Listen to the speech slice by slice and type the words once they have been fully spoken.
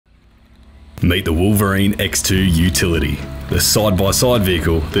Meet the Wolverine X2 Utility, the side-by-side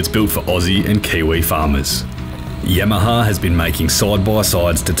vehicle that's built for Aussie and Kiwi farmers. Yamaha has been making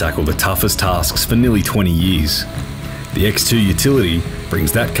side-by-sides to tackle the toughest tasks for nearly 20 years. The X2 Utility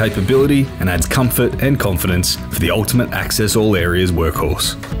brings that capability and adds comfort and confidence for the ultimate access all areas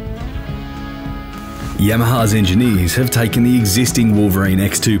workhorse. Yamaha's engineers have taken the existing Wolverine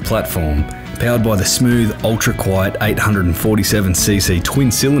X2 platform, powered by the smooth, ultra-quiet 847cc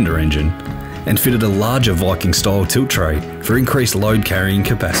twin-cylinder engine, and fitted a larger Viking style tilt tray for increased load carrying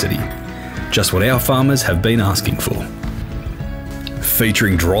capacity. Just what our farmers have been asking for.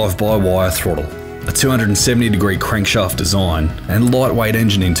 Featuring drive-by-wire throttle, a 270-degree crankshaft design and lightweight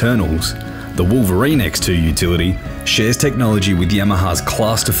engine internals, the Wolverine X2 Utility shares technology with Yamaha's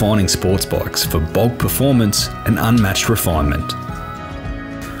class-defining sports bikes for bulk performance and unmatched refinement.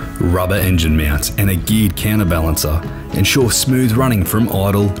 Rubber engine mounts and a geared counterbalancer ensure smooth running from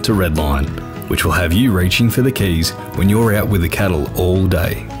idle to redline, which will have you reaching for the keys when you're out with the cattle all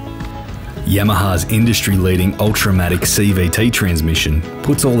day. Yamaha's industry-leading Ultramatic CVT transmission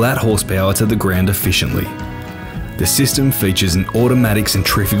puts all that horsepower to the ground efficiently. The system features an automatic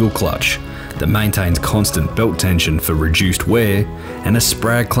centrifugal clutch that maintains constant belt tension for reduced wear, and a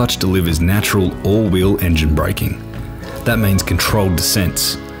sprag clutch delivers natural all-wheel engine braking. That means controlled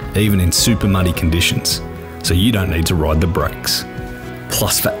descents, even in super muddy conditions, so you don't need to ride the brakes.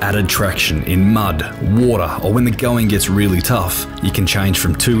 Plus, for added traction in mud, water, or when the going gets really tough, you can change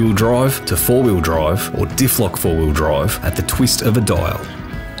from two-wheel drive to four-wheel drive or diff-lock four-wheel drive at the twist of a dial.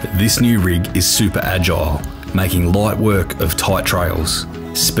 This new rig is super agile, making light work of tight trails.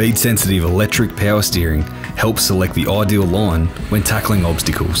 Speed-sensitive electric power steering helps select the ideal line when tackling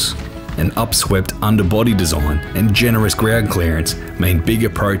obstacles. An upswept underbody design and generous ground clearance mean big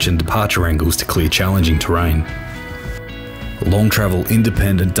approach and departure angles to clear challenging terrain. Long travel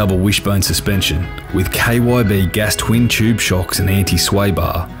independent double wishbone suspension with KYB gas twin tube shocks and anti-sway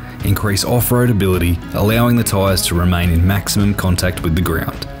bar increase off-road ability, allowing the tyres to remain in maximum contact with the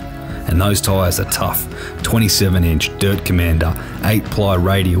ground. And those tyres are tough 27-inch Dirt Commander 8-ply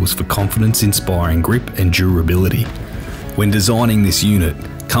radials for confidence-inspiring grip and durability. When designing this unit,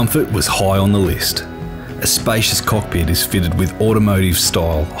 comfort was high on the list. A spacious cockpit is fitted with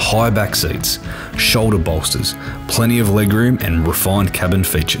automotive-style high back seats, shoulder bolsters, plenty of legroom and refined cabin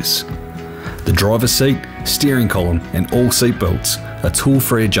features. The driver's seat, steering column and all seat belts are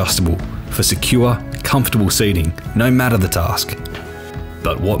tool-free adjustable for secure, comfortable seating, no matter the task.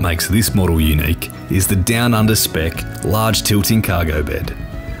 But what makes this model unique is the down-under spec, large tilting cargo bed.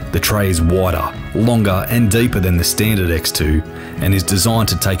 The tray is wider, longer and deeper than the standard X2 and is designed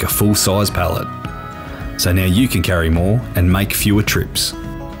to take a full-size pallet. So now you can carry more and make fewer trips.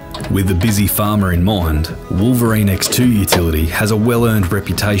 With the busy farmer in mind, Wolverine X2 Utility has a well-earned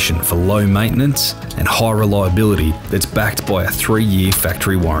reputation for low maintenance and high reliability that's backed by a 3-year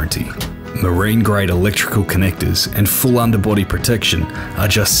factory warranty. Marine-grade electrical connectors and full underbody protection are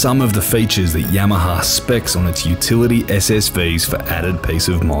just some of the features that Yamaha specs on its utility SSVs for added peace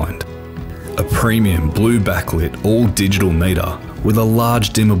of mind. A premium blue backlit all-digital meter with a large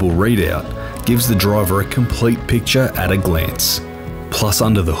dimmable readout gives the driver a complete picture at a glance. Plus,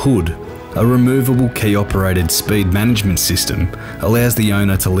 under the hood, a removable key-operated speed management system allows the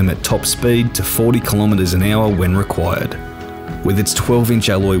owner to limit top speed to 40 km an hour when required. With its 12-inch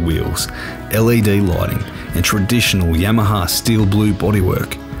alloy wheels, LED lighting and traditional Yamaha steel blue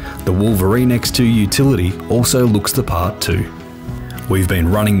bodywork, the Wolverine X2 Utility also looks the part too. We've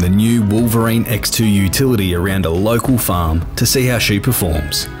been running the new Wolverine X2 Utility around a local farm to see how she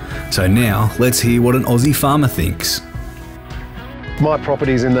performs. So now, let's hear what an Aussie farmer thinks. My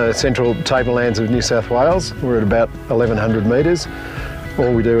property's in the central tablelands of New South Wales. We're at about 1,100 metres.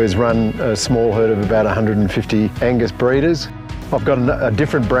 All we do is run a small herd of about 150 Angus breeders. I've got a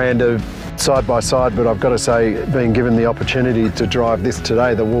different brand of side-by-side, but I've got to say, being given the opportunity to drive this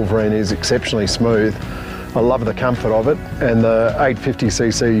today, the Wolverine is exceptionally smooth. I love the comfort of it, and the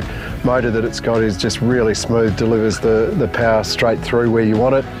 850cc motor that it's got is just really smooth, delivers the power straight through where you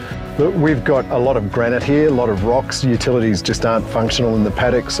want it. But we've got a lot of granite here, a lot of rocks. Utilities just aren't functional in the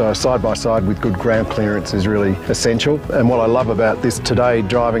paddock, so side-by-side with good ground clearance is really essential. And what I love about this today,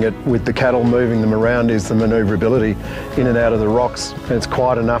 driving it with the cattle, moving them around, is the manoeuvrability in and out of the rocks. And it's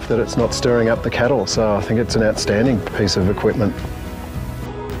quiet enough that it's not stirring up the cattle, so I think it's an outstanding piece of equipment.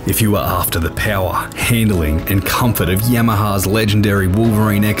 If you are after the power, handling and comfort of Yamaha's legendary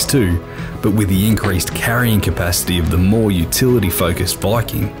Wolverine X2, but with the increased carrying capacity of the more utility-focused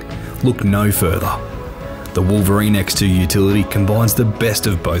Viking, look no further. The Wolverine X2 Utility combines the best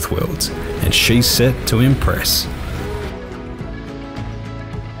of both worlds, and she's set to impress.